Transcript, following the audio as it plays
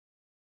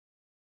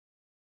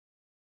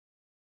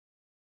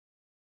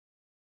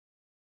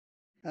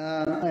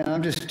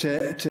I'm just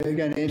going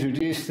to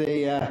introduce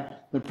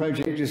the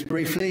project just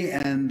briefly,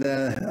 and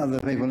other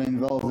people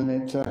involved in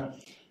it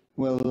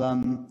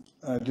will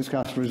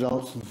discuss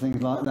results and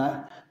things like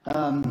that.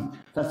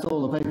 That's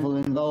all the people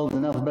involved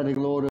in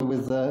alphabetical order,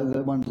 with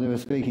the ones who are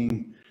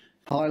speaking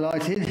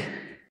highlighted.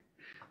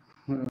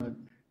 There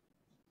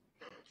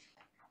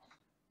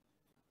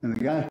we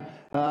go.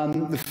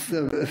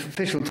 The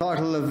official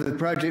title of the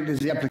project is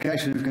the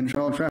Application of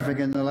Controlled Traffic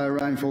in the Low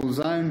Rainfall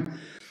Zone.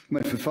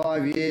 Went for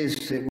 5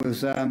 years. It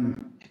was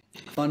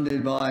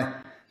funded by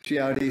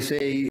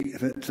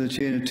GRDC to the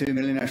tune of $2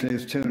 million. Actually,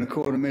 it's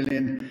 $2.25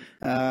 million,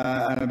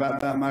 and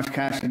about that much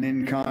cash and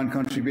in-kind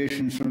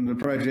contributions from the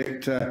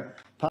project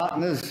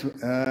partners.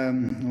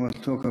 We'll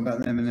talk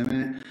about them in a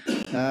minute.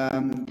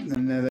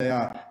 And there they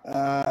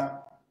are.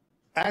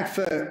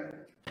 ACFA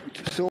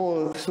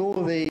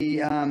saw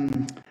the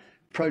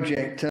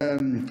project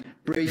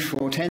brief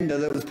or tender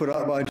that was put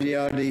up by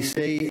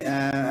GRDC,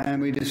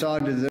 and we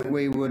decided that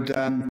we would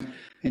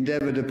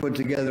endeavour to put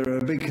together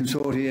a big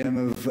consortium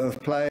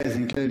of players,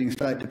 including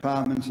state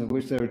departments, of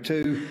which there are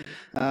 2,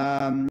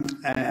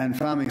 and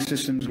farming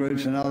systems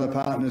groups and other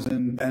partners,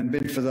 and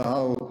bid for the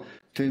whole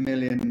 $2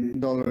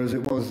 million, as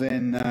it was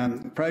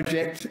then,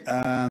 project.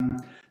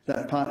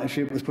 That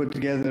partnership was put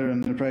together,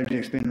 and the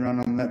project's been run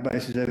on that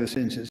basis ever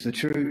since. It's a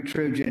true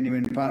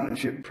genuine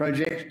partnership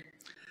project.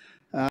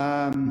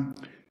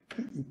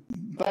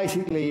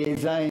 Basically,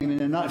 its aim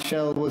in a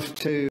nutshell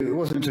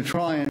wasn't to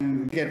try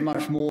and get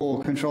much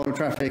more controlled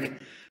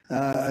traffic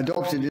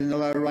adopted in the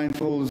low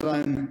rainfall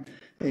zone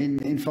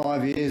in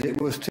 5 years.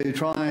 It was to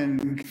try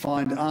and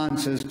find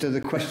answers to the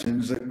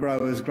questions that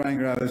grain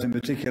growers in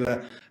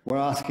particular, were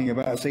asking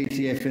about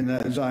CTF in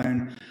that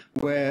zone,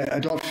 where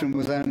adoption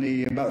was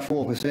only about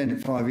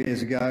 4% 5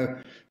 years ago,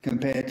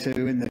 compared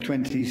to in the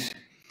 20s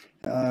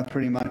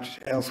pretty much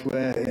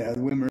elsewhere. The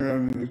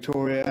Wimmera,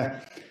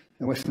 Victoria,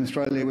 Western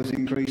Australia was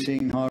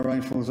increasing, high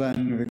rainfall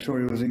zone,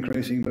 Victoria was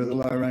increasing, but the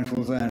low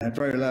rainfall zone had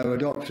very low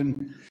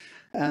adoption.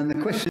 And the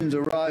questions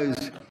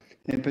arose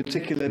in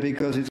particular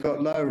because it's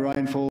got low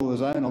rainfall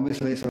zone.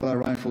 Obviously it's a low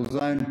rainfall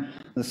zone.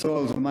 The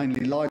soils are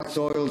mainly light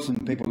soils,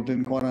 and people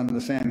didn't quite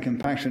understand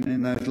compaction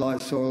in those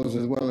light soils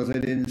as well as they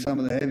did in some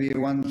of the heavier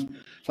ones.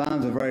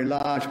 Farms are very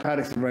large,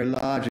 paddocks are very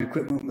large,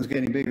 equipment was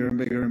getting bigger and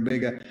bigger and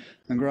bigger,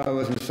 and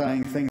growers were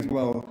saying things,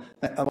 well,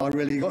 have I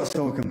really got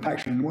soil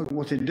compaction?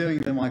 What's it doing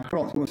to my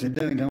crops? What's it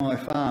doing to my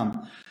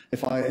farm?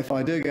 If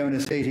I do go into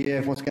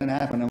CTF, what's going to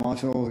happen? Are my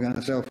soils going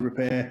to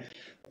self-repair?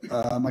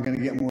 Am I going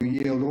to get more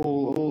yield?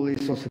 All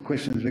these sorts of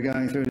questions were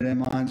going through their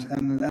minds,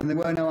 and there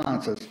were no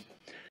answers.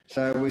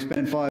 So we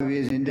spent 5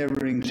 years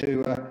endeavouring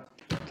to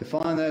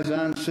find those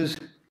answers.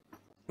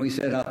 We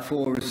set up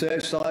 4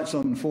 research sites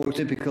on 4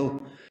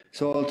 typical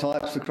soil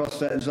types across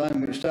that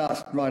zone, which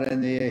starts right in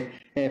the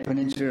Eyre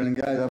Peninsula and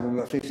goes up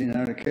about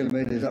 1,500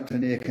 kilometres up to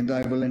near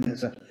Condobolin.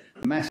 It's a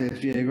massive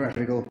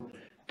geographical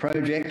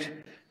project.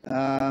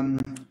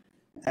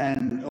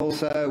 And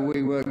also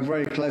we work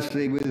very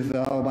closely with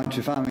a whole bunch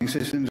of farming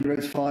systems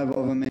groups, 5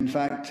 of them in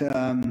fact,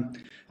 and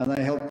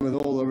they help with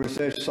all the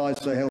research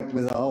sites. They help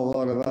with a whole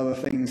lot of other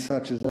things,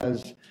 such as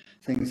those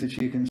things that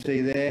you can see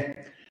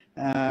there.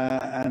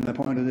 And the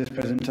point of this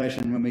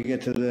presentation, when we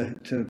get to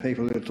the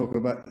people who talk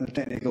about the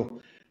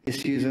technical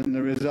issues and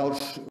the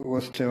results,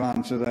 was to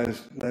answer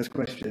those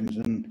questions.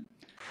 And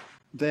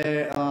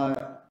there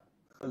are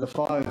the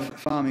 5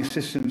 farming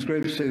systems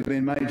groups who've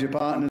been major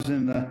partners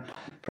in the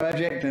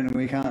project, and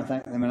we can't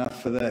thank them enough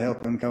for their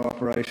help and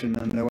cooperation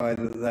and the way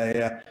that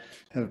they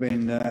have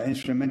been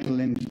instrumental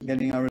in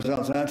getting our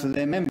results out to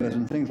their members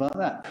and things like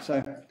that.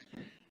 So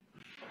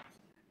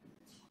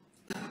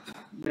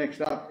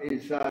next up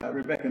is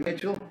Rebecca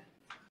Mitchell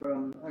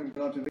from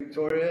Agriculture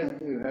Victoria,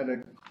 who had a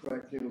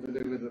great deal to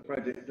do with the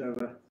project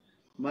over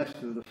most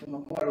of the,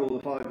 not quite all the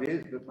 5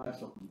 years, but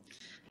most of them.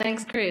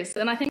 Thanks, Chris.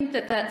 And I think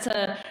that that's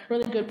a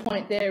really good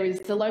point there,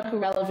 is the local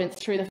relevance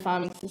through the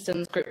farming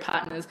systems group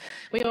partners.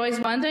 We always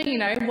wonder, you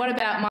know, what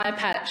about my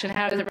patch and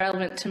how is it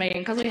relevant to me? And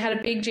because we had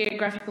a big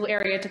geographical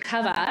area to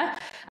cover,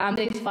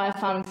 these 5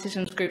 farming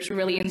systems groups were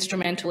really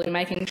instrumental in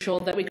making sure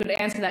that we could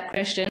answer that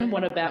question,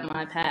 what about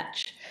my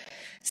patch?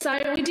 So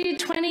we did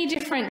 20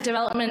 different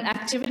development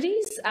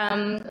activities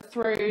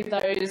through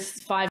those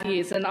 5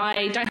 years, and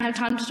I don't have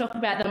time to talk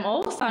about them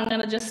all, so I'm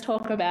going to just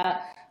talk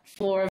about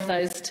 4 of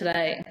those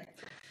today.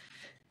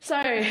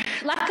 So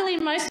luckily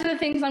most of the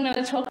things I'm going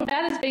to talk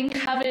about has been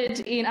covered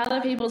in other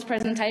people's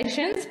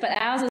presentations, but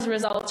ours is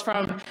results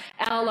from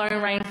our low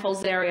rainfall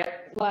zone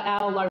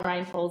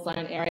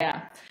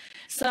area.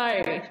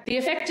 So the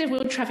effect of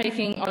wheel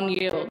trafficking on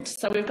yield.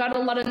 So we've got a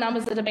lot of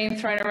numbers that have been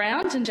thrown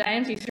around, and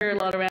James, you threw a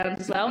lot around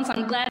as well, and so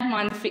I'm glad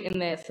mine fit in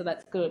there, so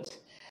that's good.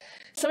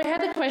 So we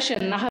had the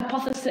question, the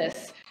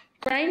hypothesis.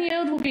 Grain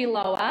yield will be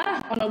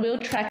lower on a wheel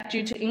track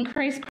due to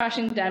increased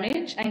crushing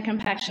damage and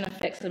compaction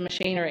effects of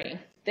machinery.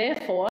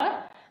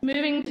 Therefore,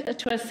 moving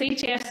to a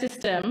CTF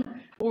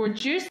system will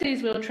reduce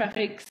these wheel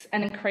traffics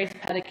and increase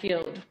paddock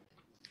yield.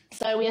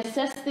 So we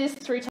assessed this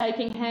through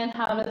taking hand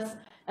harvest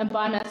and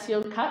biomass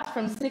yield cuts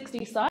from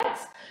 60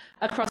 sites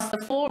across the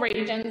 4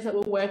 regions that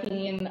we're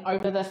working in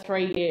over the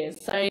 3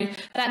 years. So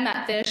that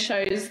map there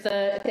shows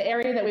the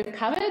area that we've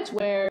covered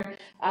where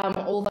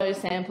all those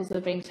samples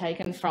have been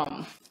taken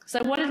from.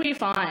 So what did we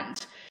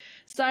find?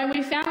 So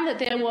we found that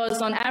there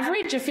was on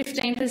average a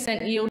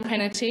 15% yield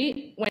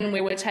penalty when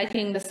we were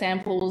taking the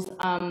samples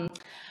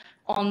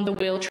on the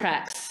wheel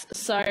tracks.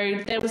 So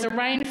there was a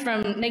range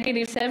from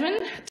 -7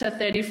 to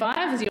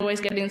 35, as you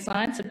always get in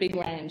science, a big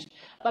range,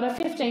 but a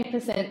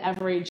 15%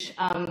 average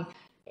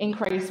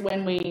increase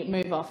when we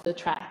move off the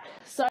track.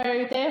 So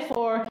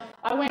therefore,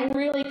 I went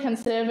really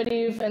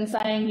conservative and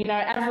saying, you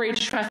know,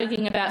 average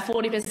trafficking about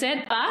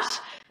 40%,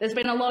 but there's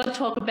been a lot of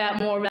talk about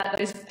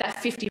that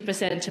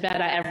 50% about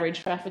our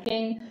average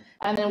trafficking,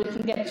 and then we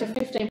can get to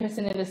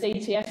 15% in the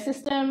CTF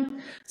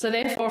system. So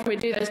therefore, if we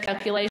do those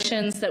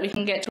calculations, that we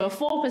can get to a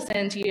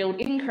 4%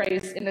 yield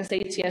increase in the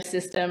CTF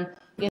system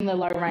in the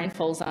low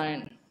rainfall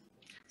zone.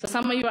 So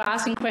some of you are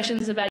asking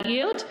questions about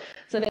yield,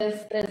 so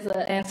there's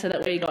the answer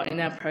that we got in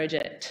our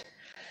project.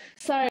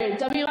 So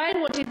WA,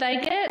 what did they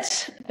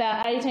get?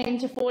 About 18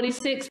 to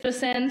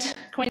 46%,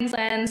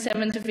 Queensland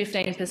 7 to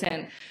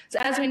 15%. So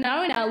as we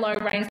know, in our low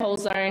rainfall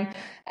zone,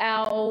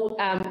 our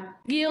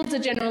yields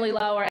are generally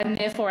lower and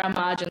therefore our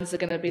margins are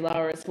going to be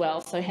lower as well.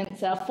 So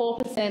hence our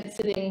 4%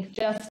 sitting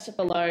just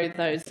below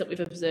those that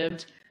we've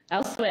observed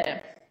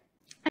elsewhere.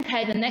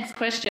 Okay, the next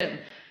question.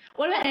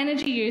 What about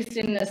energy used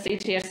in the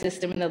CTF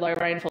system in the low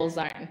rainfall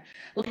zone?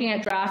 Looking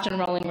at draft and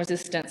rolling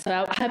resistance. So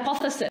our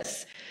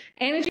hypothesis,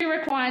 energy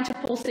required to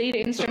pull seed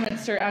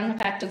instruments through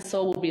uncompacted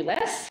soil will be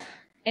less.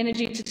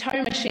 Energy to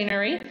tow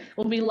machinery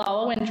will be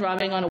lower when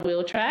driving on a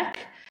wheel track.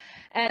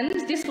 And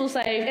this will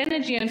save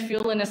energy and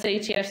fuel in a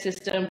CTF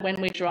system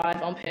when we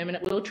drive on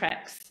permanent wheel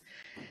tracks.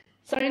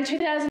 So in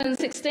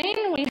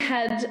 2016, we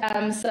had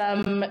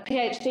some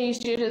PhD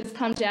students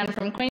come down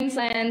from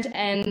Queensland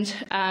and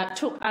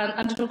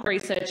undertook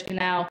research in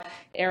our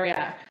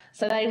area.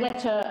 So they went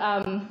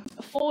to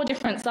 4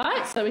 different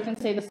sites, so we can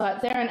see the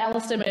sites there, and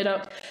Alistair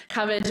Murdoch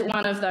covered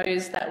one of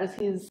those. That was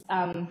his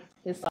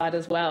site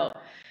as well.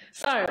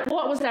 So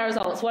what was our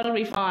results? What did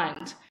we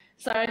find?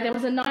 So there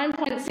was a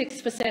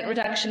 9.6%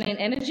 reduction in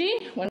energy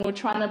when we were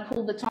trying to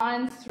pull the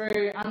tines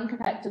through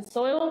uncompacted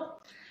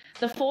soil.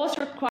 The force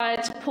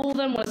required to pull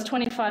them was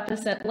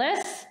 25%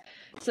 less,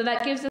 so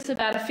that gives us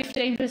about a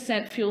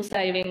 15% fuel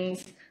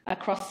savings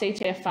across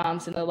CTF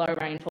farms in the low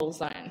rainfall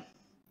zone.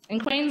 In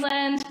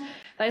Queensland,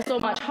 they saw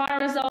much higher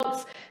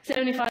results,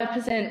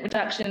 75%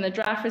 reduction in the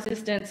draft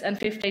resistance and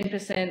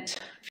 15%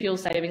 fuel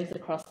savings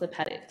across the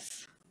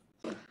paddocks.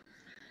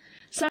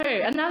 So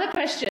another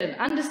question,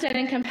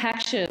 understanding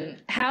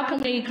compaction. How can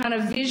we kind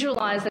of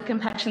visualise the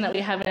compaction that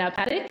we have in our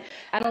paddock?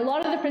 And a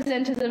lot of the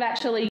presenters have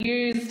actually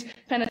used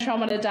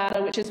penetrometer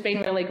data, which has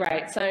been really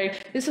great. So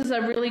this is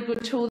a really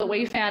good tool that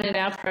we found in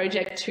our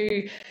project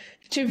to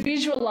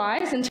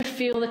visualise and to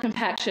feel the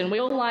compaction. We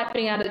all like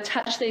being able to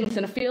touch things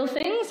and feel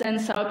things,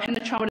 and so a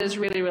penetrometer is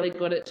really, really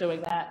good at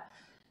doing that.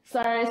 So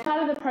as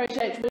part of the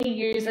project, we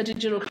use a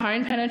digital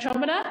cone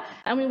penetrometer,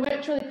 and we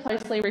worked really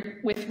closely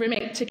with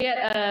RIMIC to get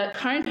a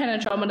cone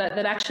penetrometer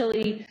that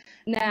actually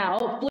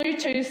now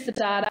Bluetooths the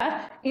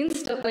data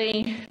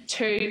instantly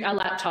to a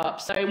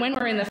laptop. So when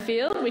we're in the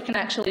field, we can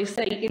actually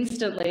see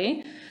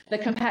instantly the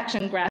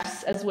compaction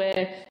graphs as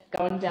we're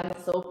going down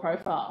the soil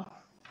profile.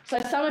 So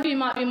some of you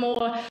might be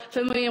more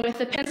familiar with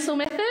the pencil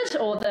method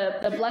or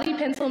the bloody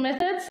pencil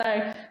method.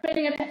 So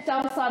putting a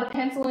double-sided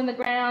pencil in the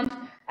ground,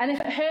 and if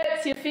it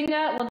hurts your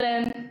finger, well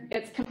then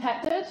it's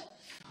compacted.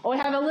 Or we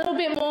have a little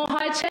bit more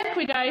high-tech,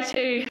 we go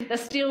to the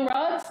steel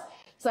rods,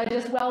 so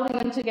just welding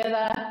them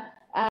together.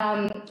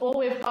 Or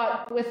we've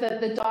got with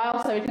the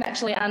dial, so we can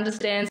actually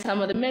understand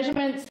some of the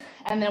measurements,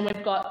 and then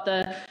we've got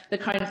the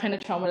cone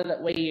penetrometer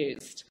that we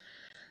used.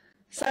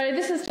 So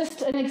this is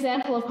just an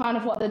example of kind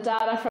of what the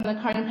data from the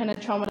cone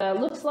penetrometer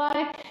looks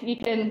like. You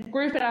can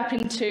group it up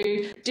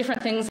into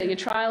different things that you're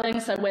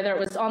trialling, so whether it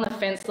was on the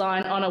fence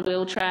line, on a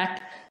wheel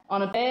track,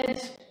 on a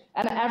bed,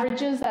 and it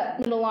averages, that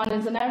middle line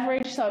is an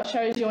average, so it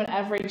shows you an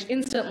average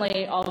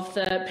instantly of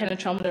the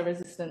penetrometer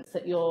resistance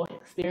that you're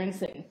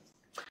experiencing.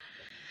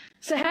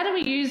 So how do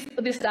we use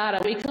this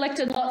data? We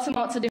collected lots and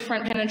lots of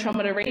different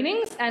penetrometer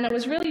readings, and it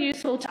was really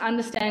useful to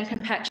understand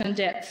compaction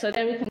depth. So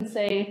there we can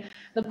see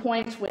the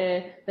point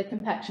where the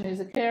compaction is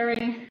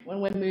occurring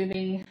when we're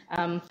moving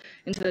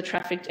into the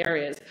trafficked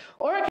areas.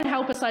 Or it can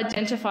help us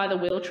identify the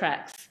wheel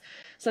tracks.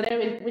 So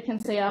there we can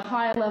see a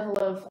higher level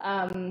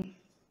of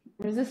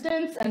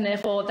resistance, and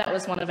therefore that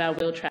was one of our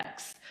wheel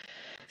tracks.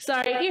 So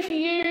if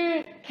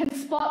you can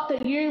spot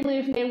that you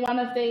live near one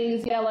of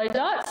these yellow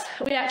dots,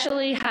 we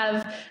actually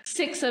have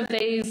 6 of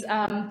these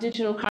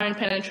digital cone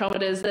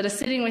penetrometers that are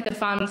sitting with the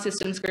farming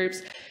systems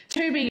groups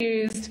to be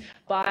used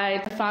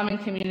by the farming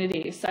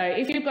community. So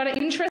if you've got an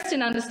interest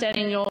in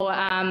understanding your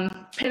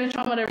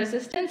penetrometer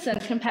resistance and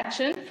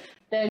compaction,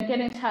 then get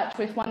in touch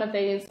with one of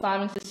these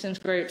farming systems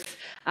groups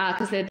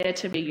because they're there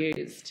to be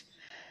used.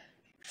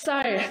 So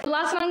the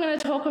last one I'm going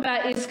to talk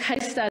about is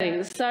case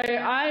studies. So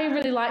I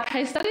really like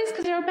case studies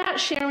because they're about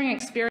sharing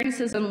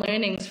experiences and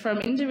learnings from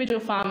individual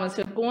farmers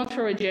who have gone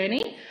through a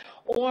journey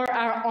or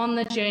are on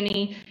the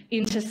journey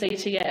into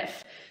CTF.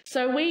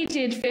 So we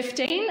did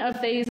 15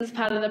 of these as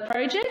part of the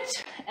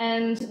project,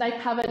 and they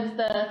covered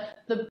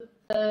the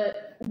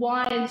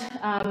wide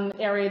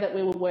area that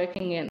we were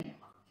working in.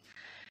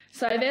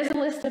 So there's a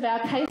list of our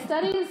case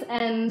studies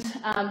and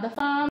the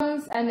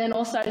farmers, and then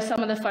also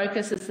some of the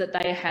focuses that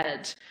they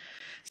had.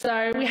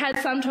 So we had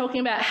some talking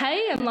about hay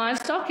and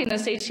livestock in the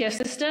CTF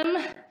system.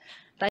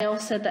 They all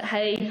said that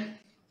hay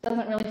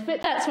doesn't really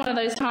fit. That's one of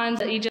those times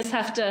that you just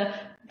have to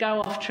go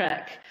off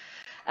track.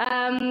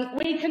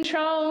 Weed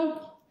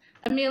control,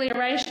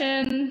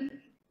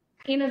 amelioration,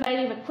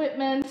 innovative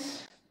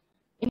equipment,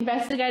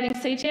 investigating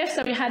CTF.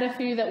 So we had a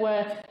few that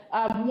were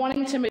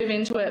wanting to move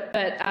into it,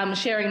 but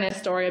sharing their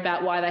story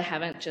about why they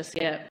haven't just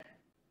yet.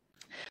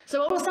 So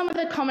what were some of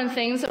the common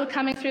themes that were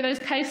coming through those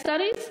case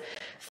studies?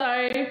 So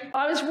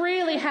I was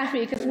really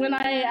happy because when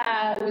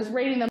I was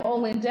reading them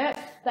all in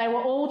depth, they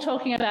were all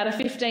talking about a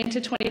 15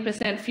 to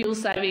 20% fuel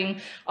saving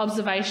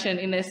observation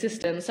in their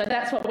system. So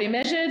that's what we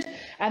measured,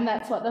 and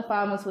that's what the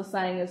farmers were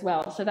saying as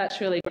well. So that's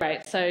really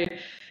great. So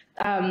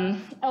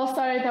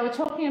also, they were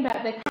talking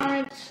about their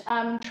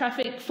current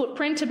traffic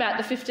footprint, about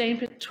the 15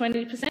 to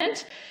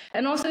 20%.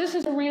 And also, this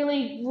is a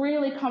really,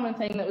 really common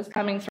thing that was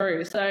coming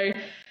through. So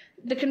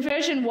the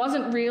conversion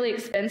wasn't really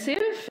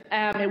expensive.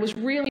 It was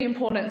really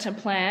important to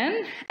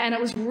plan, and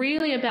it was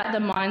really about the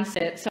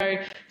mindset. So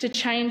to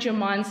change your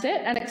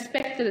mindset and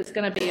expect that it's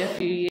going to be a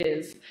few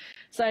years.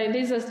 So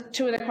these are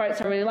two of the quotes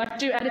I really like.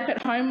 Do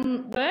adequate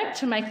homework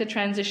to make the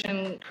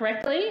transition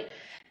correctly.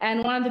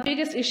 And one of the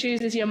biggest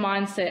issues is your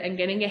mindset and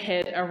getting your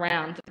head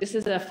around. This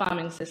is a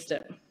farming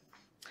system.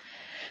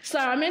 So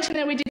I mentioned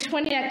that we did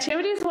 20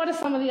 activities. What are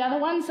some of the other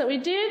ones that we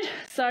did?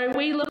 So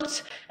we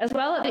looked as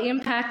well at the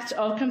impact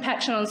of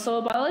compaction on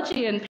soil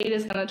biology, and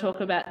Peter's going to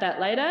talk about that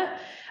later.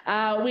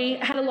 We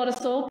had a lot of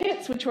soil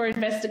pits, which were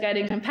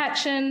investigating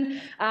compaction.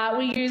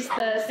 We used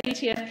the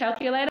CTF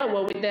calculator,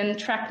 well, with then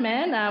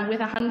TrackMan, with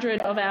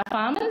 100 of our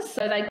farmers,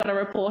 so they got a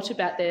report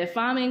about their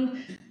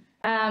farming.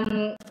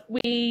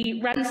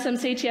 We ran some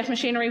CTF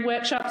machinery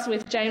workshops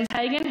with James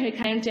Hagan, who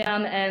came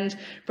down and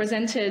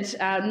presented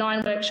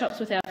 9 workshops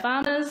with our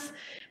farmers.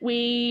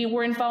 We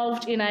were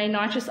involved in a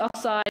nitrous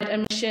oxide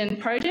emission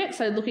project,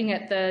 so looking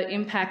at the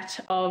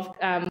impact of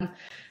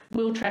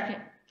wheel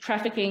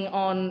trafficking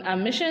on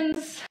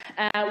emissions.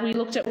 We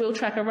looked at wheel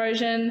track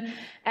erosion,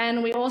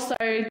 and we also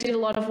did a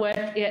lot of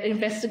work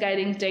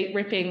investigating deep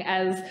ripping,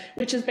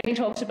 which has been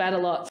talked about a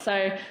lot.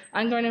 So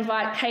I'm going to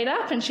invite Kate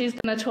up, and she's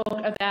going to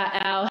talk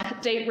about our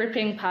deep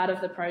ripping part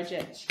of the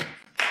project.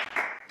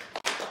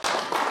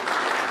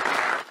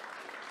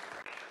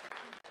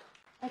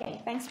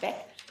 Okay, thanks,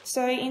 Beck.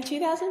 So in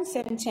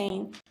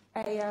 2017,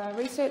 a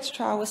research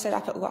trial was set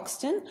up at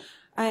Loxton,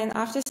 and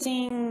after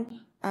seeing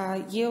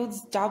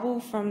yields double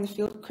from the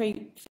field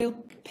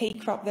pea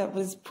crop that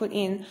was put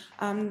in,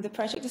 the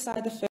project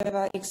decided to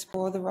further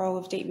explore the role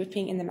of deep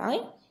ripping in the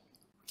mallee.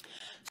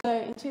 So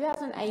in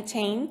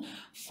 2018,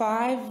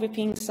 5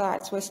 ripping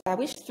sites were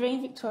established, 3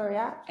 in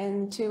Victoria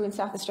and 2 in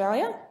South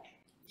Australia.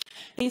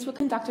 These were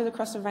conducted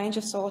across a range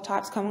of soil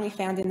types commonly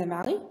found in the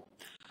mallee.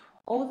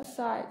 All the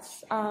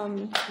sites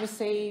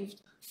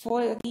received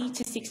 40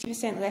 to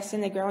 60% less than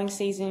their growing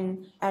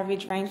season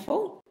average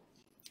rainfall.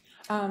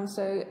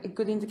 So a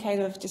good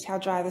indicator of just how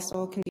dry the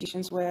soil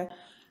conditions were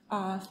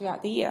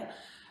throughout the year.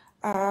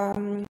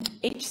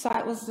 Each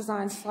site was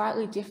designed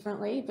slightly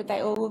differently, but they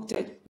all looked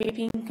at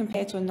ripping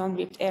compared to a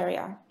non-ripped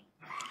area.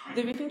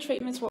 The ripping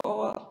treatments were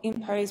all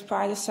imposed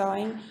prior to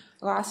sowing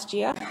last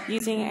year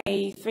using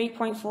a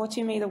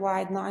 3.42 metre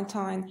wide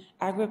 9-tine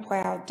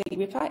agri-plough deep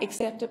ripper,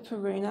 except at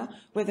Paruna,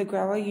 where the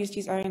grower used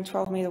his own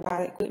 12 metre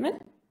wide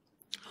equipment.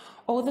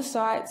 All the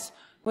sites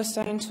were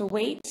sown to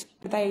wheat,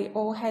 but they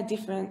all had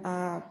different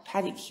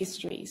paddock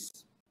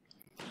histories.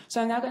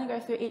 So I'm now going to go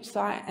through each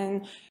site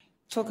and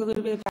talk a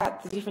little bit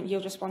about the different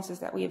yield responses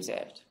that we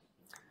observed.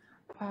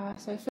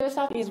 So first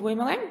up is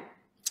Woomalang.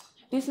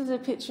 This is a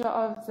picture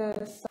of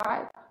the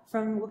site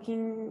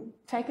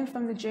taken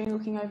from the dune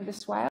looking over the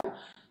swale.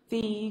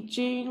 The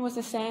dune was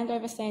a sand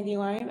over sandy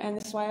loam, and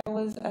the swale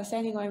was a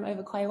sandy loam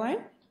over clay loam.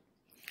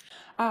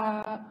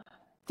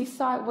 This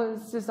site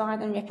was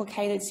designed and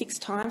replicated 6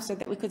 times so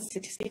that we could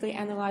statistically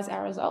analyse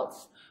our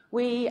results.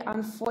 We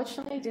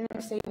unfortunately didn't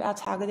receive our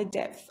targeted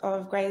depth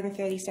of greater than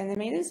 30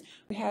 centimetres.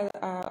 We had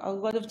a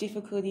lot of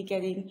difficulty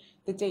getting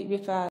the deep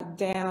ripper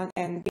down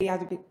and be able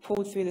to be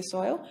pulled through the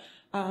soil.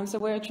 So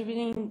we're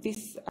attributing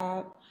this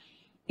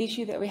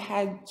issue that we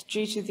had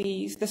due to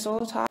the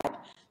soil type,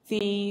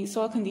 the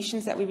soil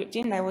conditions that we ripped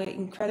in. They were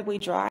incredibly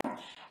dry,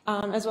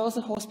 as well as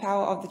the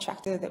horsepower of the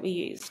tractor that we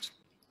used.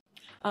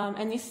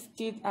 And this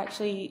did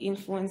actually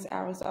influence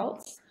our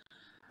results.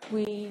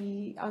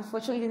 We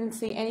unfortunately didn't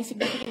see any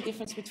significant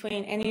difference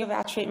between any of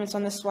our treatments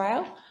on the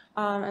swale,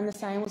 and the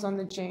same was on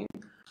the dune.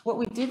 What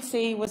we did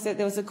see was that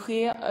there was a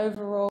clear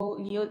overall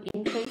yield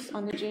increase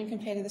on the dune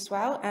compared to the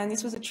swale, and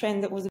this was a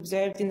trend that was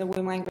observed in the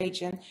Woomalang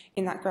region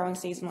in that growing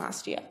season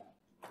last year.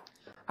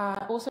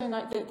 Also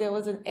note that there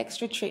was an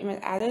extra treatment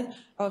added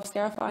of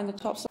scarifying the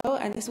topsoil,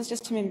 and this was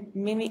just to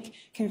mimic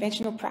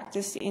conventional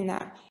practice in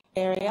that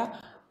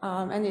area,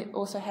 and it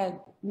also had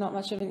not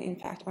much of an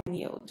impact on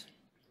yield.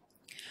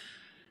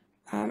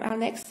 Our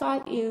next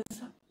site is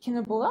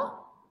Kinnabulla.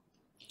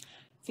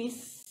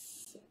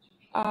 This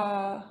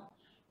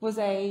was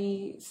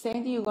a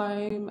sandy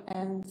loam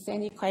and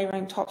sandy clay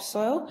loam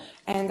topsoil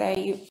and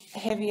a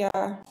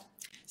heavier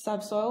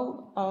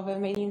subsoil of a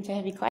medium to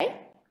heavy clay.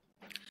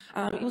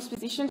 It was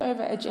positioned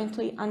over a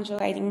gently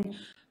undulating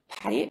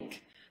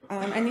paddock,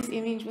 and this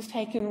image was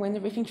taken when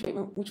the ripping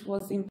treatment which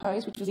was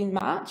imposed, which was in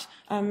March,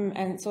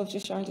 and sort of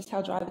just showing just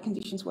how dry the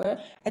conditions were.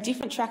 A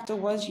different tractor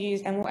was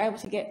used and we were able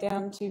to get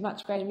down to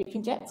much greater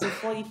ripping depths of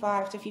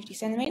 45 to 50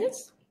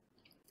 centimetres.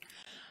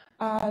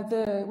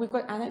 We've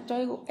got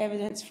anecdotal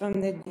evidence from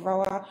the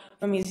grower,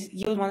 from his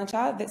yield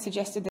monitor, that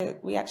suggested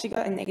that we actually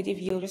got a negative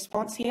yield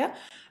response here.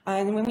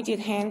 And when we did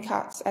hand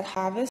cuts at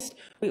harvest,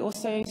 we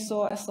also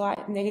saw a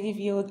slight negative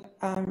yield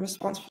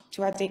response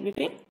to our deep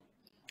ripping.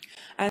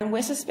 And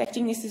we're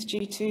suspecting this is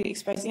due to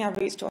exposing our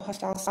roots to a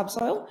hostile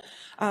subsoil,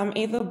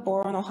 either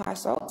boron or high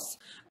salts.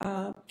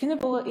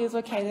 Kinnabulla is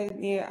located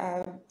near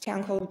a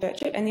town called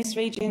Bluett, and this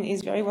region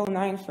is very well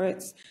known for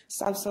its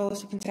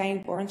subsoils to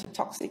contain boron to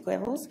toxic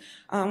levels,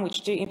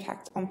 which do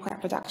impact on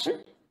plant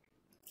production.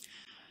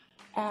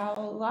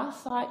 Our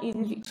last site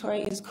in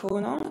Victoria is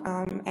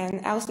Coolonong,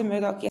 and Alistair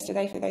Murdoch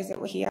yesterday, for those that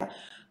were here,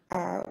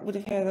 would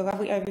have heard a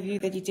lovely overview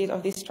that he did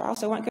of this trial,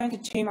 so I won't go into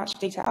too much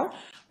detail,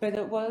 but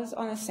it was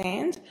on a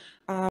sand.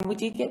 We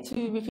did get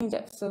to ripping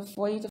depths of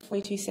 40 to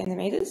 42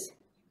 centimetres.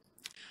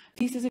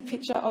 This is a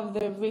picture of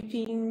the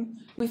ripping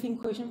with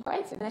inclusion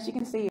plates, and as you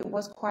can see, it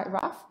was quite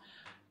rough.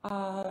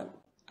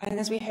 And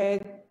as we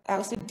heard,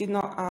 Alistair did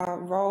not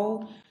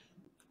roll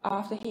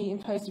after he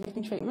imposed the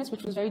ripping treatments,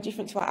 which was very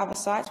different to our other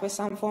sites where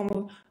some form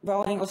of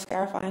rolling or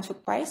scarifying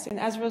took place. And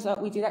as a result,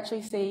 we did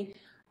actually see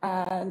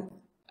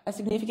a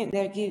significant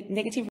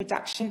negative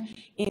reduction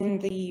in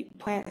the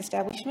plant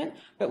establishment,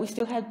 but we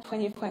still had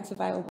plenty of plants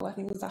available. I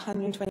think it was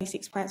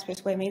 126 plants per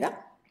square metre.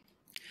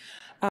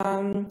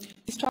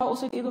 This trial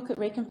also did look at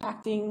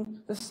recompacting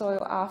the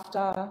soil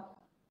after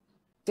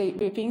deep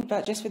ripping,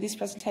 but just for this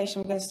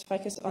presentation, we're going to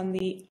focus on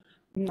the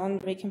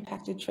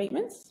non-recompacted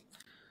treatments.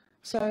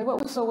 So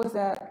what we saw was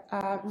that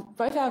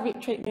both our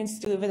RIP treatments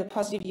delivered a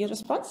positive yield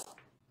response.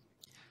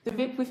 The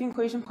RIP with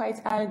inclusion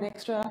plates added an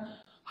extra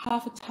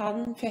half a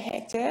tonne per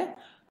hectare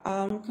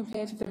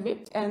compared to the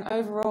RIP, and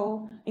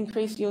overall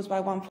increased yields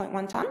by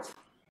 1.1 tonnes.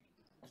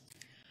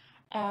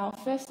 Our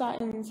first site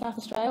in South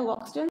Australia,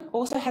 Loxton,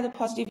 also had a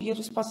positive yield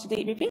response to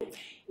deep ripping.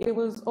 It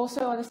was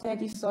also on a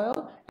sandy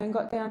soil and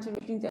got down to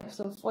ripping depths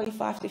of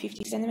 45 to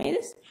 50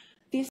 centimetres.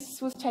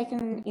 This was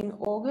taken in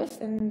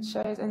August and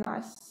shows a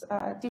nice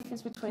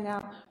difference between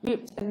our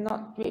ripped and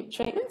not ripped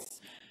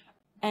treatments.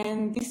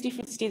 And this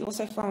difference did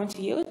also flow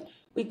into yield.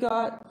 We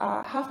got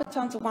half a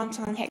tonne to 1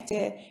 tonne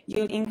hectare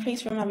yield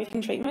increase from our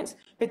ripping treatments,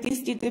 but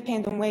this did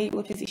depend on where you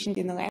were positioned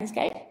in the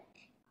landscape.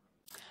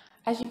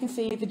 As you can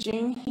see, the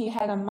dune here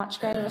had a much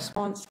greater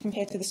response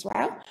compared to the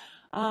swale.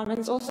 And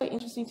it's also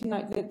interesting to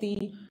note that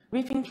the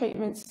ripping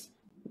treatments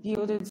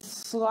yielded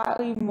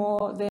slightly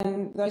more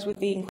than those with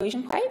the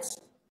inclusion plates.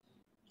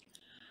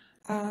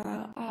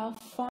 Our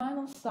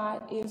final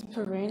site is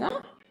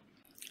Peruna,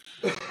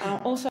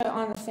 also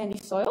on a sandy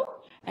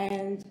soil,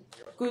 and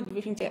good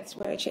ripping depths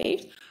were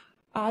achieved.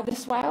 The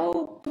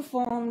swale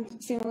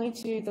performed similarly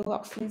to the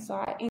Loxton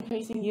site,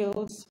 increasing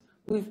yields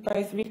with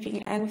both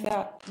ripping and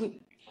without,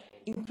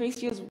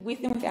 increased yields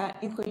with and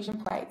without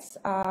inclusion plates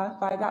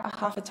by about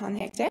half a tonne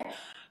hectare.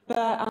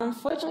 But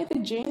unfortunately, the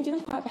dune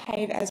didn't quite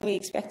behave as we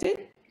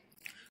expected.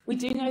 We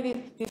do know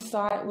that this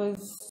site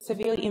was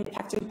severely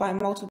impacted by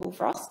multiple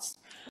frosts.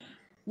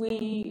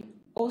 We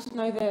also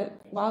know that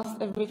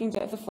whilst a ripping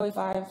depth of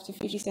 45 to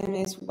 50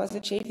 centimetres was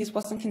achieved, this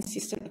wasn't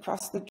consistent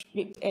across the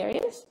ripped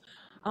areas.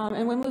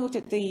 And when we looked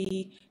at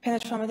the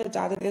penetrometer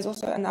data, there's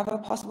also another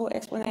possible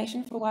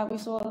explanation for why we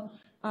saw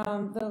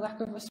the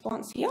lack of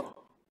response here.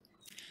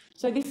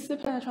 So this is the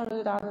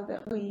penetrometer data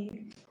that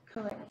we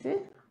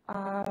collected.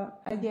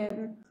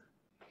 Again,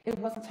 it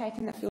wasn't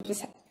taken at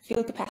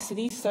field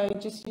capacity, so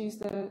just use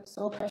the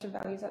soil pressure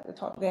values at the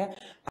top there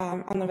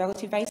on a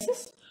relative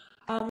basis.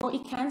 What you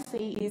can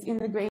see is in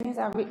the green is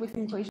our RIP with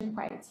inclusion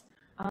plates,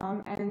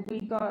 and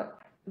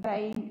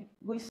they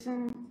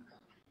loosened,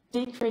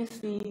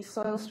 decreased the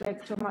soil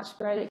strength to a much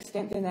greater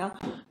extent than our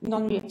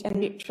non-ripped and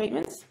ripped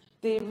treatments.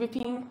 The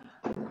ripping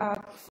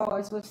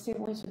follows were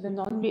similar to the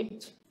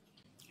non-ripped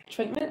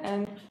treatment,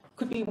 and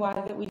could be why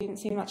that we didn't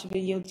see much of a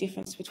yield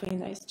difference between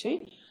those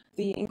two.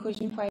 The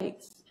inclusion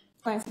plates,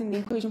 plants in the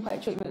inclusion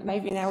plate treatment may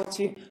have been able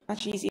to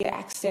much easier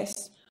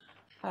access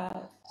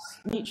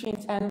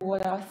nutrients and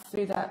water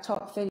through that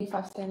top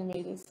 35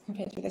 centimetres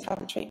compared to those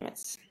other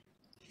treatments.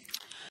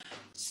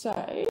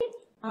 So,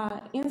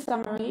 in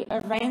summary, a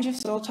range of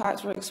soil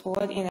types were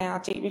explored in our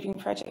deep ripping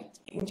project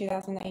in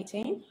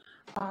 2018.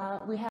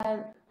 We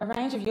had a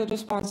range of yield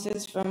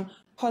responses from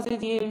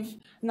positive,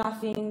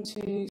 nothing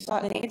to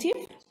slightly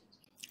negative.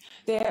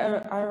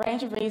 There are a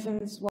range of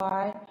reasons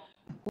why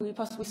we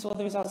possibly saw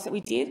the results that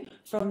we did,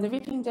 from the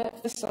ripping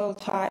depth, the soil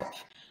type,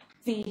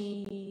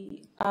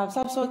 the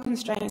subsoil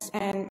constraints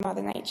and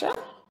Mother Nature.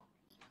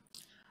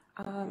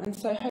 And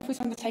so hopefully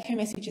some of the take-home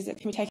messages that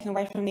can be taken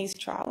away from these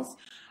trials,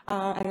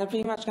 and I'm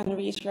pretty much going to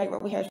reiterate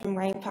what we heard from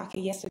Wayne Parker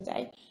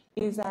yesterday,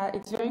 is that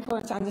it's very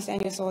important to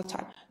understand your soil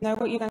type. Know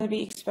what you're going to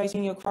be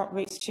exposing your crop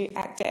roots to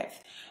at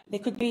depth. There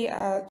could be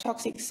a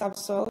toxic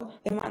subsoil.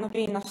 There might not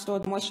be enough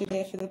stored moisture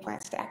there for the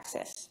plants to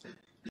access.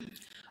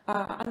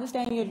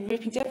 Understanding your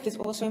ripping depth is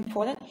also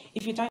important.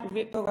 If you don't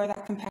rip below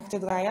that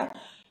compacted layer,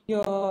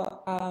 you're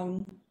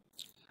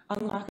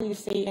unlikely to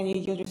see any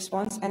yield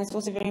response, and it's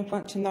also very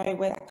important to know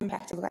where that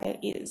compacted layer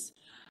is.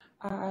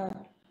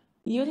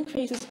 Yield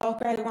increases of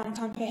greater 1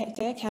 tonne per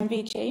hectare can be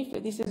achieved,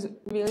 but this is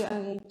really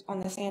only on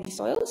the sandy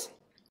soils.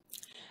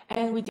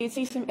 And we did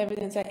see some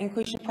evidence that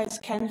inclusion plates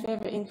can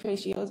further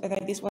increase yields,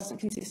 although this wasn't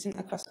consistent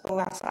across all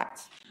our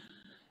sites.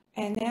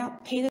 And now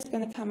Peter's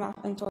going to come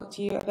up and talk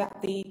to you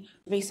about the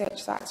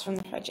research sites from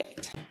the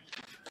project.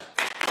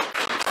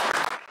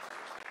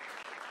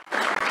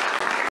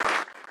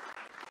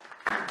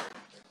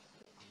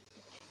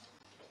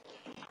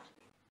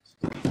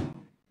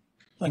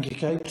 Thank you,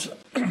 Kate.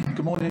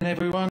 Good morning,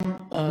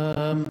 everyone.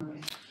 I'm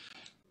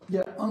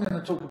going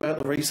to talk about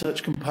the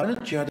research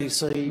component.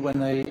 GRDC, when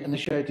they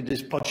initiated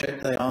this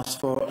project, they asked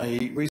for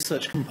a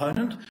research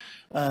component,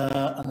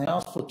 and they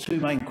asked for 2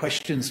 main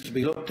questions to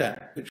be looked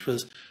at, which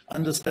was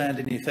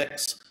understanding the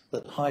effects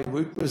that high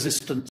root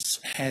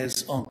resistance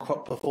has on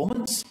crop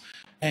performance,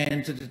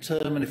 and to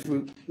determine if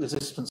root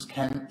resistance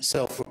can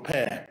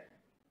self-repair.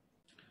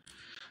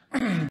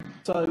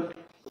 So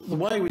the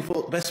way we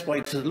thought the best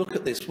way to look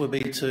at this would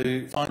be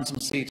to find some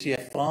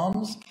CTF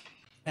farms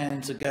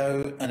and to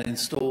go and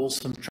install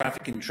some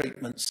trafficking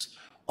treatments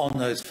on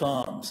those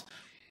farms.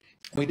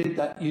 We did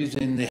that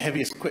using the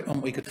heaviest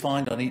equipment we could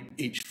find on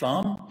each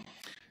farm,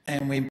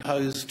 and we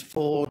imposed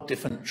 4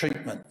 different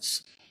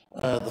treatments.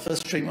 The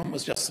first treatment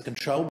was just to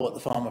control what the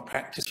farmer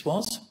practice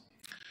was,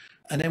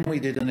 and then we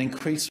did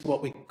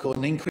what we call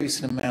an increase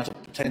in amount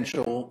of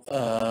potential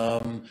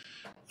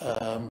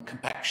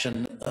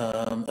compaction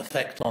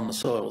effect on the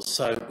soils.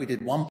 So we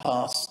did 1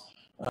 pass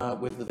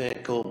with the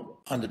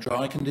vehicle under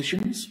dry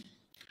conditions.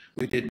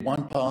 We did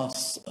 1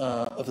 pass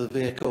of the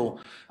vehicle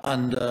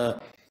under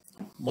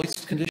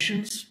moist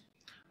conditions,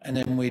 and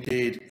then we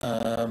did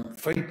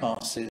 3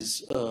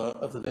 passes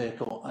of the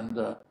vehicle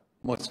under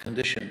moist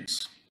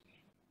conditions.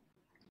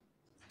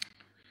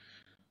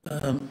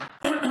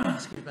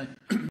 Excuse me.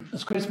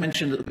 As Chris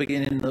mentioned at the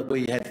beginning, that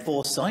we had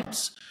 4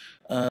 sites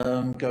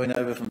going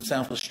over from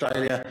South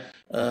Australia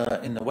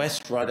in the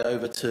west right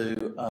over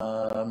to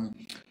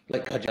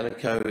Lake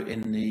Cargellico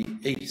in the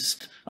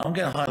east. I'm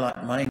going to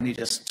highlight mainly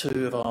just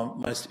 2 of our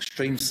most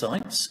extreme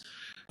sites,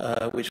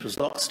 which was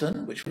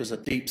Loxton, which was a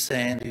deep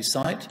sandy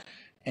site,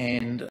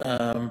 and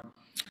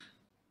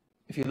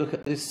if you look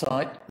at this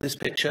site, this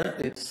picture,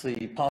 it's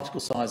the particle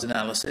size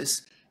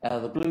analysis.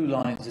 The blue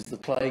lines is the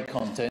clay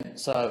content.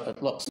 So at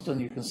Loxton,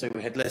 you can see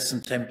we had less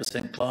than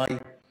 10% clay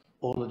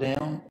all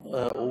down,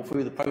 all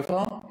through the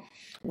profile.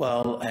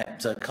 While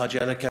at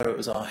Cargellico, it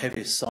was our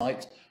heaviest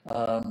site.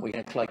 We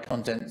had clay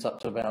contents up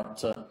to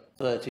about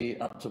 30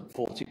 up to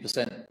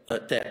 40%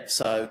 at depth.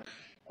 So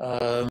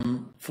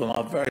from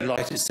our very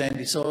lightest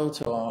sandy soil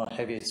to our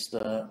heaviest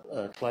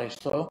clay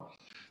soil.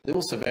 They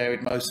also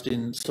varied most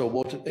in soil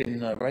water,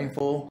 in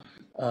rainfall,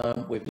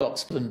 with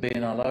Loxton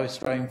being our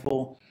lowest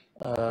rainfall,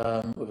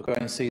 with a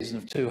growing season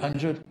of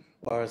 200,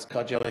 whereas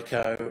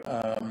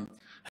Cargellico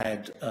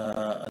had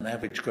an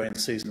average growing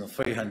season of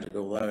 300,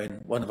 although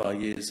in one of our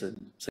years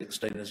in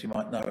 16, as you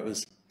might know, it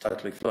was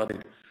totally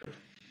flooded.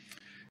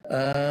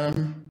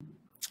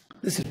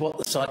 This is what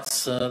the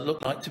sites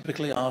look like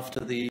typically after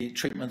the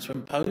treatments were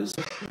imposed.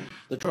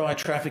 The dry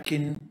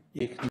trafficking,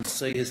 you can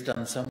see, has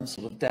done some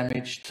sort of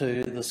damage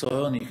to the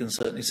soil, and you can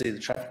certainly see the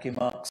trafficking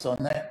marks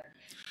on that.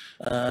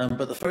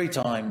 But the 3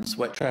 times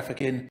wet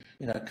trafficking,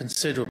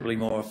 considerably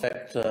more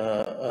effect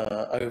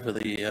over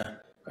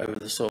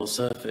the soil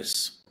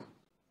surface.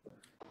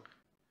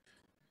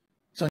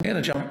 So I'm going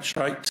to jump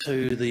straight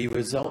to the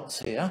results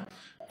here.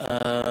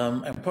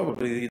 And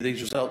probably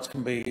these results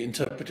can be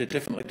interpreted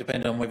differently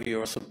depending on whether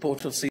you're a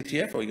supporter of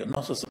CTF or you're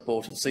not a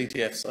supporter of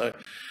CTF, so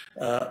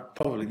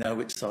probably know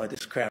which side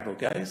this crowd will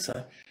go.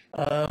 So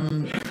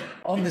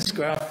on this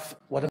graph,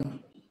 what I've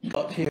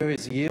got here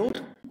is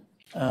yield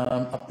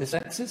up this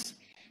axis,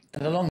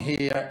 and along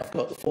here I've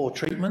got the 4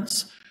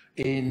 treatments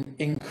in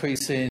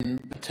increasing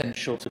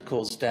potential to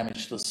cause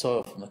damage to the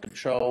soil, from the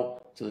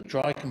control to the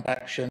dry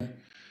compaction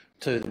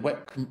to the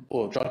wet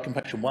or dry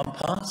compaction 1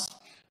 pass,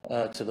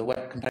 to the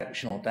wet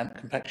compaction or damp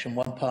compaction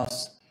 1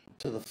 pass,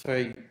 to the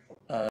 3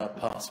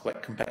 pass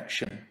wet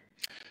compaction.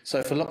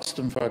 So for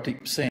Loxton, for our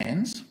deep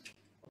sands,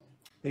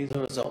 these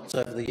are results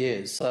over the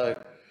years. So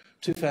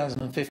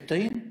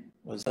 2015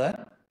 was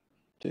that,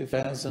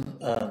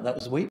 that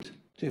was wheat,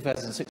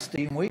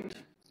 2016 wheat,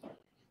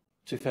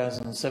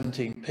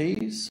 2017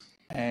 peas,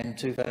 and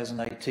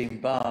 2018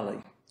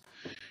 barley.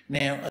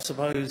 Now, I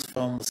suppose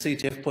from the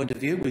CTF point of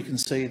view, we can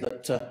see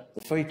that the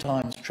 3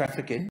 times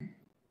trafficking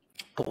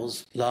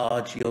caused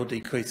large yield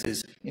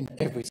decreases in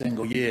every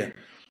single year,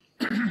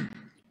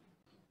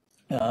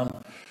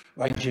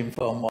 ranging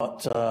from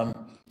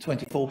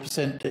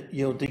 24%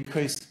 yield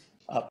decrease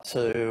up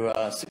to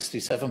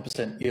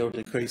 67% yield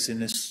decrease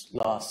in this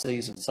last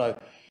season. So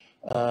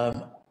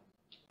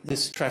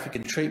this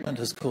trafficking treatment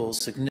has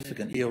caused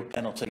significant yield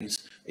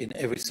penalties in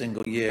every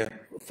single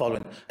year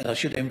following. And I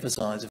should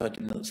emphasise, if I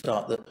didn't at the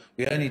start, that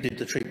we only did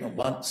the treatment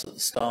once at the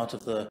start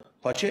of the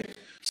project,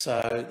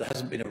 so there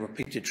hasn't been a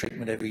repeated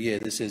treatment every year.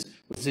 This is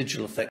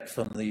residual effect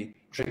from the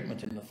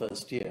treatment in the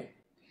first year.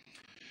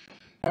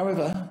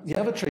 However, the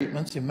other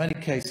treatments in many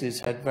cases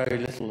had very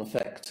little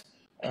effect,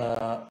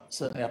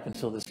 certainly up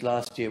until this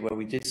last year, where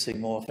we did see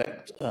more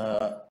effect,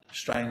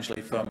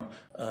 strangely, from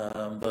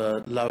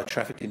the lower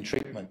trafficking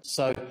treatment.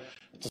 So,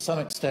 to some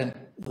extent,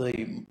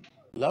 the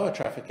lower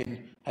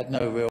trafficking had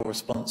no real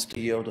response to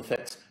yield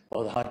effects,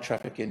 while the high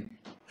trafficking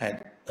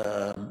had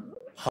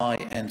high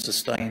and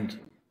sustained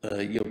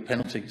yield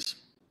penalties.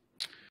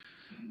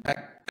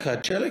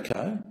 At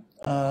Jellicoe,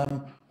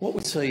 what we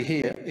see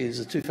here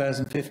is a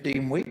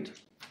 2015 wheat,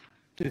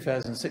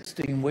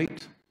 2016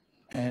 wheat,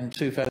 and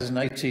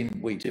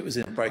 2018 wheat. It was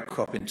in a break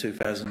crop in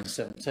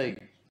 2017.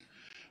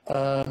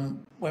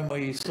 When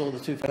we saw the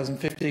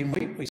 2015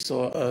 wheat, we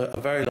saw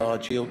a very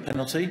large yield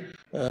penalty,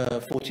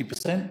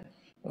 40%,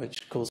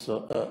 which caused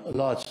a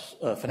large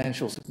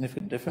financial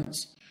significant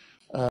difference.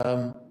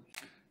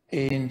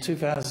 In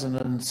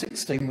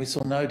 2016, we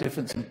saw no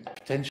difference in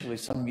potentially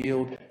some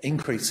yield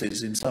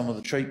increases in some of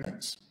the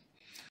treatments,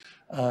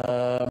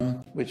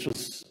 which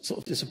was sort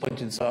of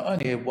disappointing. So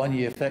only a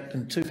 1-year effect.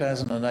 In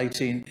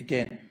 2018,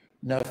 again,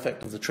 no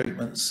effect of the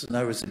treatments,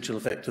 no residual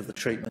effect of the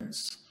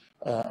treatments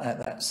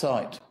at that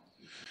site.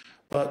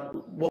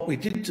 But what we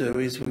did do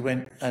is we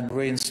went and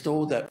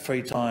reinstalled that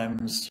 3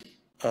 times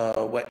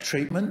wet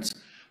treatment,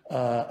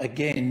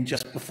 again,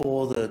 just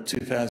before the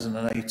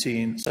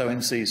 2018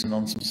 sowing season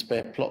on some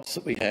spare plots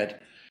that we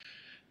had.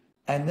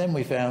 And then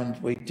we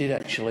found we did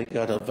actually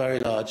get a very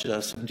large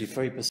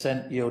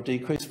 73% yield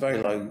decrease,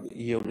 very low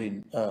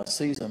yielding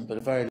season, but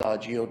a very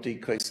large yield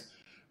decrease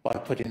by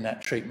putting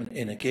that treatment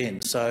in again.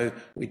 So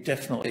we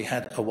definitely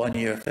had a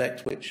 1-year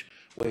effect, which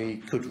we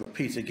could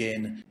repeat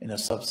again in a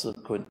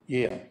subsequent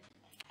year.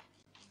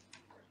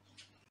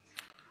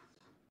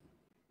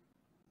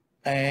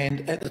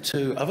 And at the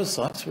 2 other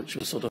sites, which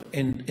were sort of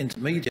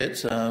intermediate,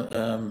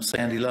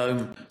 sandy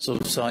loam sort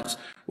of sites,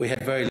 we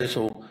had very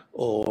little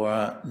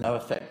or no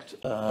effect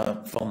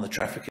from the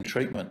trafficking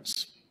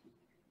treatments.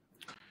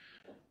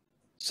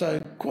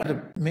 So quite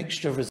a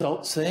mixture of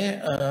results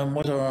there.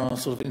 What are our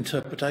sort of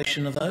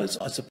interpretation of those?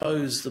 I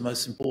suppose the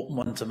most important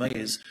one to me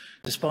is,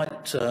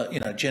 despite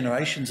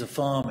generations of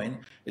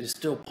farming, it is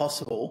still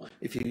possible,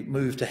 if you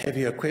move to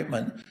heavier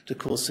equipment, to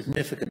cause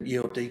significant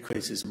yield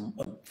decreases. And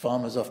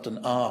farmers often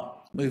are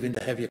moving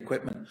to heavy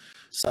equipment.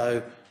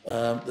 So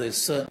there's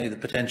certainly the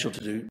potential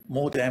to do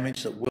more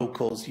damage that will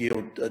cause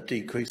yield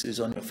decreases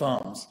on your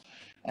farms.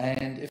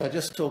 And if I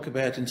just talk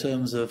about in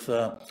terms of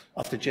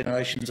after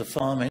generations of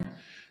farming,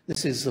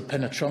 this is the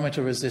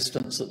penetrometer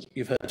resistance that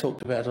you've heard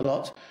talked about a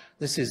lot.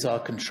 This is our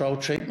control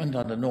treatment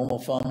under normal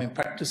farming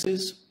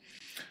practices.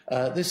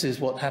 This is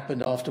what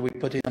happened after we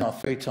put in our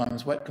 3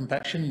 times wet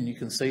compaction, and you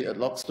can see at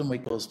Loxton we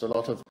caused a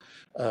lot of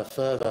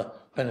further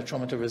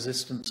penetrometer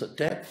resistance at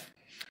depth.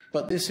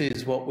 But this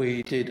is what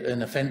we did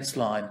in a fence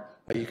line,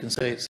 where you can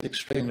see it's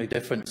extremely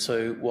different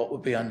to what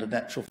would be under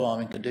natural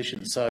farming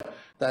conditions. So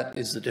that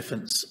is the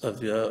difference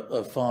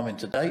of farming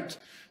to date,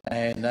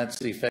 and that's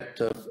the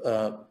effect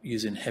of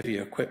using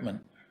heavier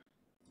equipment.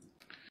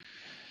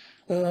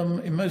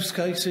 In most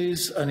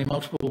cases, only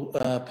multiple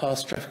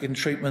past trafficking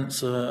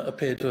treatments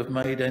appear to have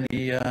made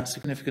any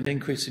significant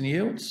increase in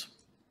yields.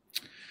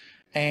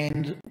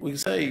 And we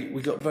say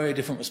we got very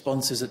different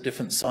responses at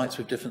different sites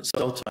with different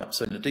soil types.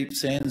 So in the deep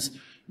sands,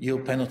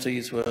 yield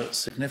penalties were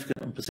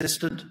significant and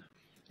persistent.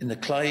 In the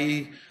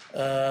clay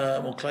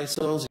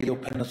soils,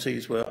 yield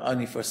penalties were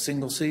only for a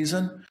single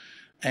season.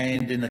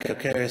 And in the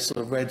calcareous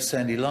sort of red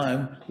sandy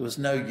loam, there was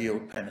no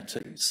yield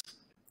penalties.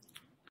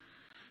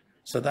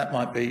 So that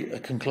might be a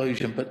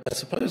conclusion, but I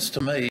suppose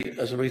to me,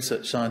 as a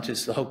research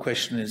scientist, the whole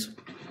question is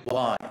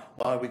why?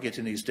 Why are we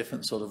getting these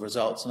different sort of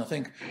results? And I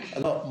think a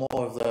lot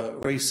more of the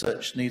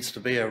research needs to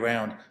be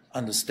around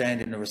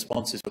understanding the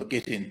responses we're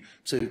getting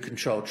to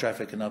control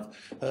traffic. And I've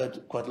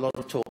heard quite a lot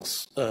of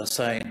talks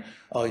saying,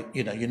 oh,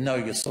 you know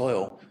your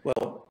soil.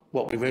 Well,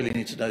 what we really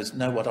need to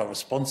know what our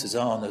responses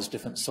are on those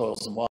different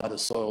soils and why the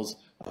soils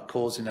are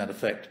causing that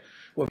effect.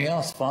 When we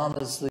asked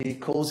farmers the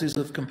causes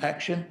of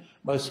compaction,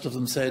 most of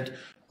them said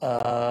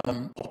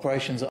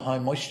operations at high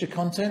moisture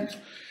content.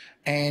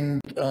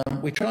 And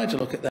we tried to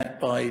look at that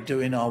by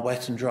doing our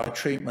wet and dry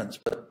treatments,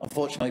 but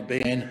unfortunately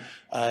being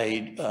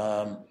a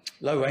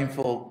low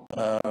rainfall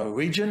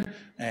region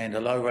and a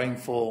low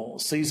rainfall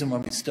season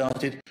when we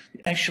started,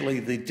 actually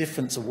the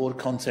difference of water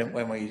content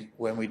when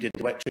we did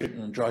the wet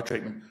treatment and dry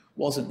treatment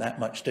wasn't that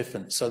much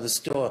different. So there's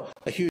still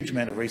a huge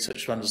amount of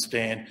research to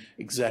understand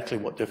exactly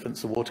what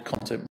difference the water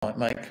content might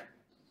make.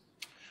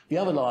 The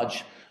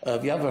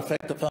other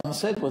effect that farmers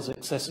said was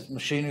excessive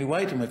machinery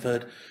weight, and we've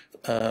heard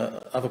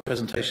other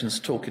presentations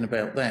talking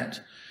about that.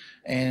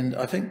 And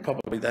I think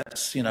probably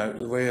that's,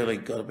 really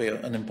got to be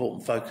an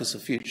important focus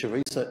of future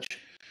research.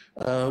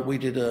 We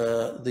did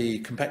the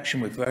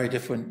compaction with very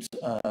different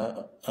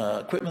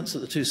equipments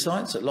at the two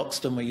sites. At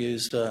Loxton we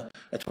used a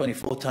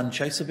 24-tonne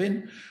chaser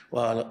bin,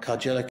 while at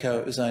Cargellico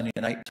it was only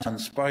an 8-tonne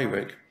spray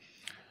rig.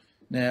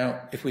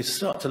 Now, if we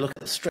start to look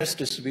at the stress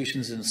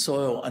distributions in the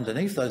soil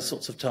underneath those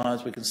sorts of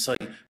tyres, we can see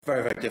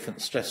very, very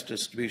different stress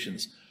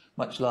distributions.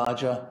 Much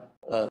larger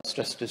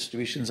stress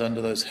distributions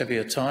under those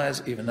heavier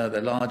tyres, even though they're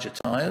larger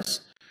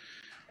tyres.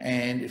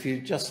 And if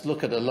you just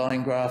look at a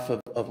line graph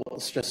of what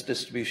the stress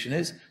distribution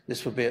is,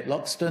 this would be at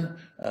Loxton,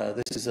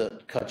 this is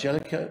at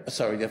Cargellico,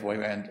 sorry, the other way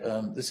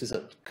around, this is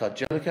at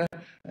Cargellico,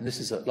 and this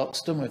is at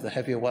Loxton with the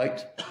heavier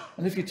weight.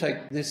 And if you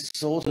take this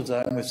sort of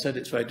zone, we've said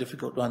it's very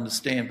difficult to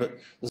understand, but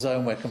the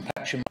zone where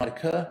compaction might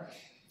occur,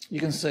 you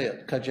can see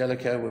at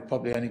Cargellico we're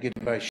probably only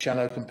getting very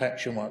shallow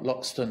compaction, while at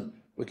Loxton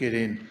we're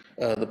getting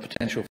the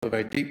potential for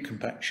very deep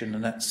compaction,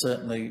 and that's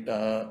certainly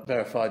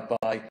verified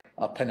by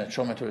our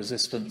penetrometer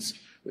resistance,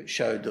 which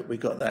showed that we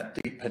got that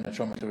deep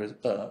penetrometer,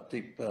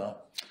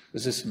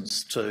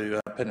 resistance to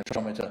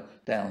penetrometer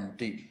down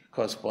deep,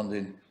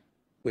 corresponding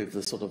with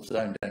the sort of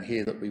zone down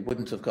here that we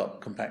wouldn't have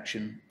got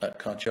compaction at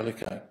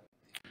Cargellico.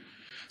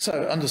 So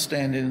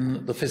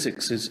understanding the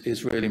physics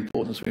is really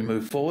important as we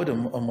move forward,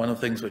 and one of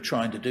the things we're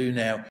trying to do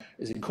now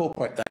is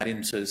incorporate that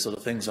into sort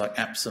of things like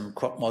apps and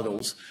crop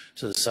models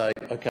to say,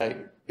 okay,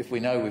 if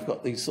we know we've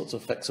got these sorts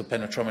of effects of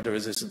penetrometer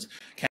resistance,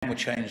 can we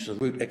change the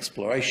root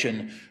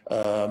exploration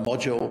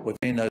module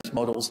within those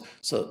models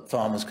so that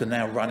farmers can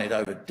now run it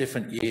over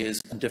different years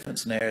and different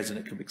scenarios, and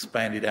it can be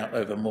expanded out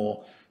over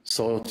more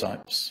soil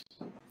types.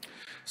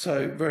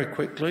 So very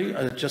quickly,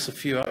 just a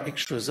few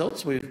extra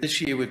results. This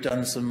year we've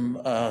done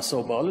some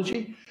soil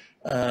biology.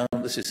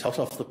 This is hot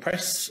off the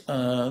press,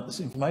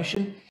 this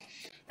information.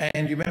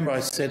 And you remember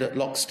I said at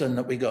Loxton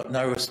that we got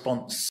no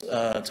response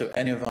to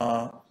any of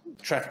our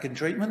trafficking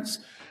treatments?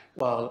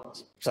 Well,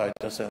 sorry,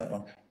 did I say that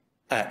wrong?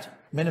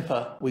 At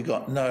Minipa, we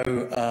got no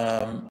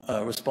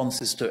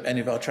responses to any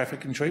of our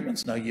trafficking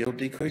treatments, no yield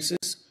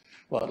decreases.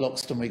 Well, at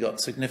Loxton, we got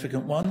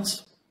significant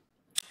ones.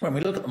 When we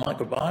look at the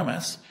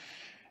microbiomass,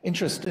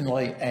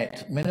 interestingly,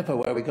 at Minipa,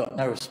 where we got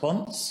no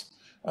response,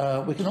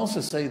 we can also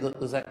see that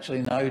there's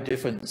actually no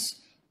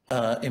difference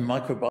in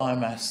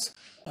microbiomass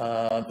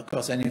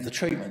across any of the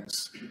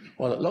treatments.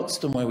 While at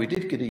Loxton, where we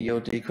did get a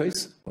yield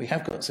decrease, we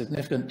have got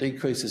significant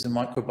decreases in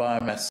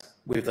microbiomass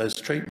with those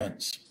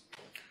treatments.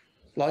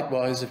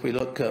 Likewise, if we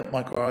look at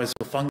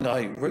mycorrhizal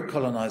fungi root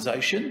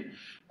colonisation,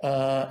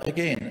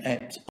 again,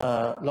 at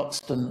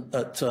Loxton,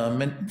 at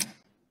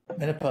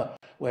Minipa,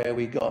 where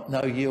we got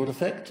no yield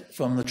effect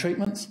from the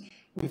treatments,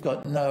 we've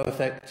got no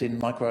effect in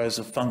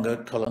mycorrhizal fungi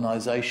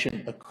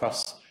colonisation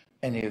across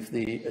any of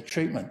the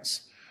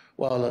treatments.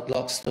 While at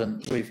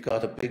Loxton, we've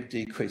got a big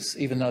decrease,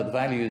 even though the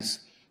values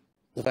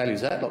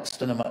at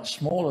Loxton are much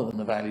smaller than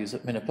the values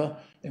at Minipa.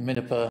 In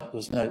Minipa, there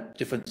was no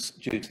difference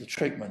due to the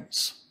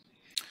treatments.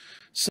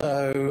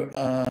 So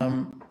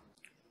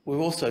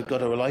we've also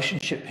got a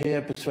relationship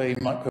here between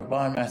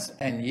microbiomass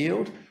and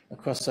yield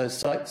across those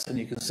sites, and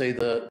you can see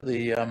the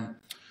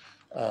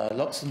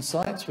Loxton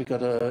sites, we've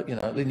got a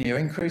linear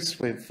increase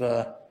with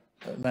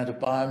amount of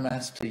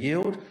biomass to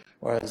yield,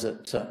 whereas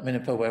at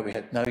Minipa, where we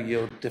had no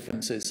yield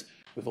differences,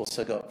 we've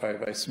also got very,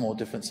 very small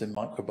difference in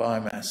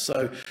microbiomass.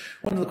 So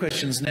one of the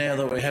questions now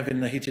that we have in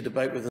the heated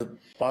debate with the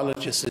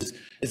biologists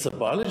is the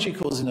biology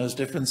causing those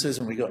differences,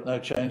 and we got no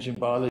change in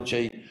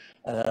biology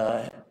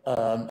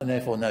and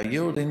therefore no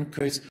yield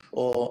increase,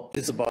 or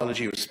is the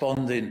biology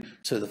responding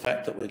to the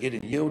fact that we're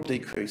getting yield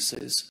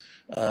decreases?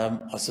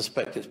 I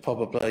suspect it's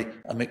probably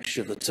a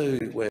mixture of the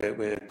two, where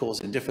we're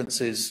causing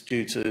differences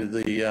due to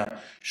the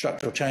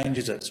structural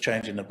changes that's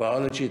changing the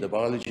biology. The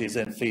biology is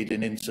then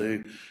feeding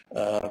into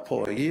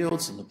poorer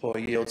yields, and the poorer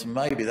yields,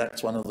 maybe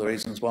that's one of the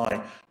reasons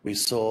why we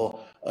saw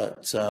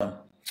at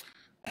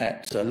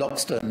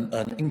Loxton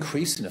an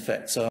increase in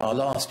effects. So our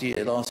last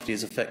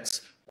year's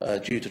effects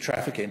due to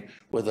trafficking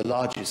were the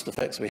largest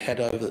effects we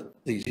had over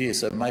these years.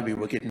 So maybe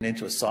we're getting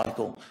into a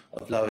cycle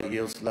of lower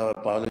yields, lower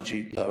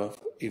biology,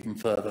 even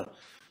further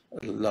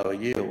lower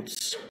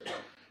yields.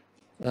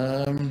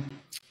 The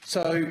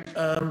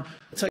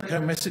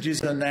take-home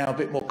messages are now a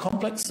bit more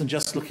complex than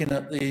just looking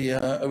at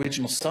the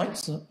original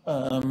sites.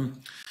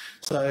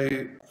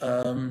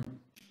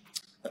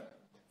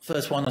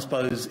 First one, I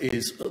suppose,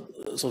 is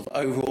a sort of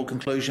overall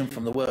conclusion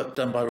from the work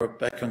done by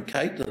Rebecca and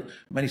Kate that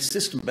many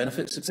system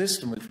benefits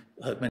exist, and we've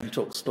heard many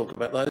talks talk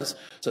about those,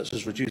 such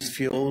as reduced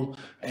fuel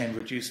and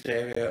reduced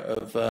area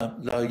of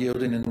low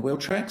yielding in the wheel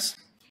tracks.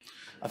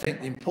 I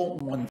think the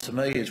important one to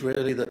me is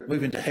really that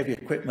moving to heavy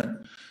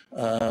equipment,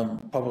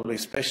 probably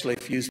especially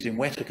if used in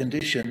wetter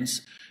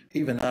conditions,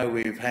 even though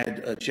we've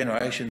had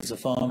generations of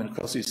farming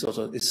across these sort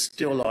of, is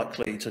still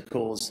likely to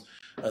cause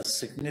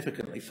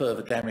significantly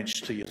further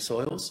damage to your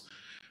soils.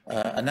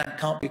 And that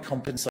can't be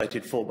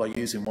compensated for by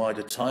using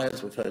wider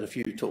tyres. We've heard a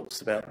few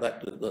talks about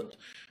that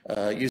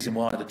using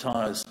wider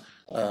tyres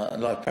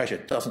and low pressure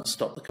doesn't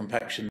stop the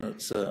compaction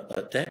that's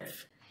at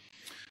depth.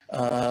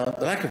 The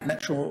lack of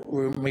natural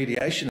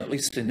remediation, at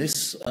least in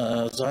this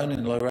zone,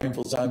 in the low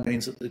rainfall zone,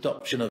 means that the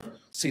adoption of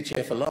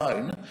CTF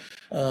alone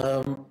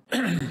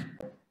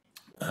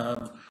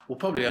will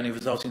probably only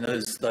result in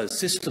those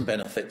system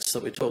benefits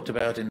that we talked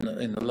about in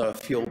the lower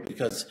fuel,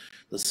 because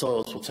the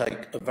soils will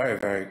take a very,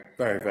 very,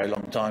 very, very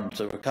long time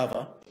to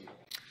recover.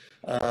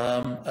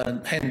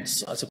 And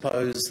hence, I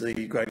suppose,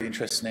 the great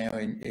interest now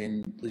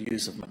in the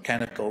use of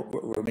mechanical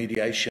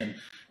remediation,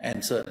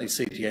 and certainly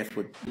CTF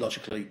would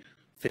logically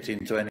fit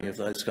into any of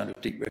those kind of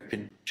deep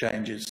ripping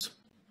changes.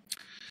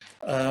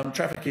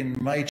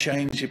 Trafficking may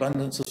change the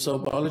abundance of soil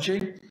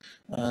biology,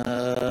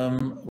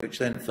 which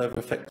then further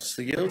affects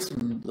the yields,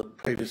 and the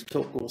previous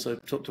talk also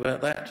talked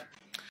about that.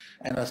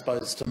 And I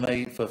suppose, to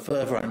me, for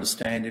further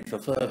understanding, for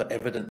further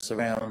evidence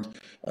around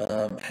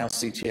how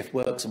CTF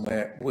works and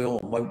where it will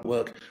and won't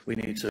work, we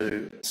need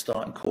to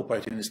start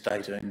incorporating this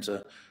data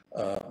into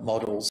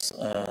models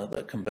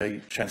that can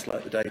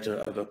translate the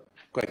data over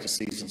greater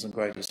seasons and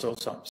greater soil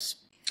types.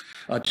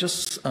 I'd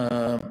just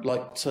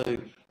like to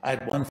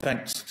add one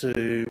thanks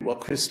to what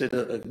Chris did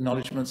at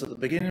acknowledgements at the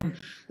beginning.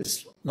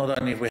 It's not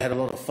only have we had a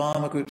lot of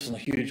farmer groups and a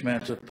huge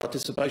amount of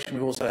participation,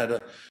 we've also had a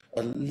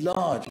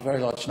very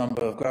large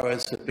number of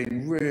growers who have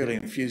been really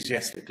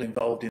enthusiastically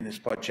involved in this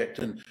project,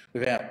 and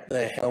without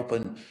their help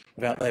and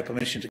without their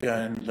permission to go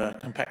and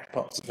compact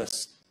parts of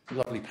this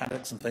lovely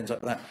paddocks and things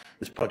like that,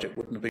 this project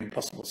wouldn't have been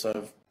possible.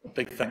 So a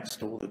big thanks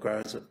to all the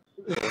growers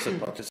that also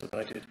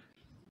participated.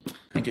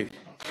 Thank you.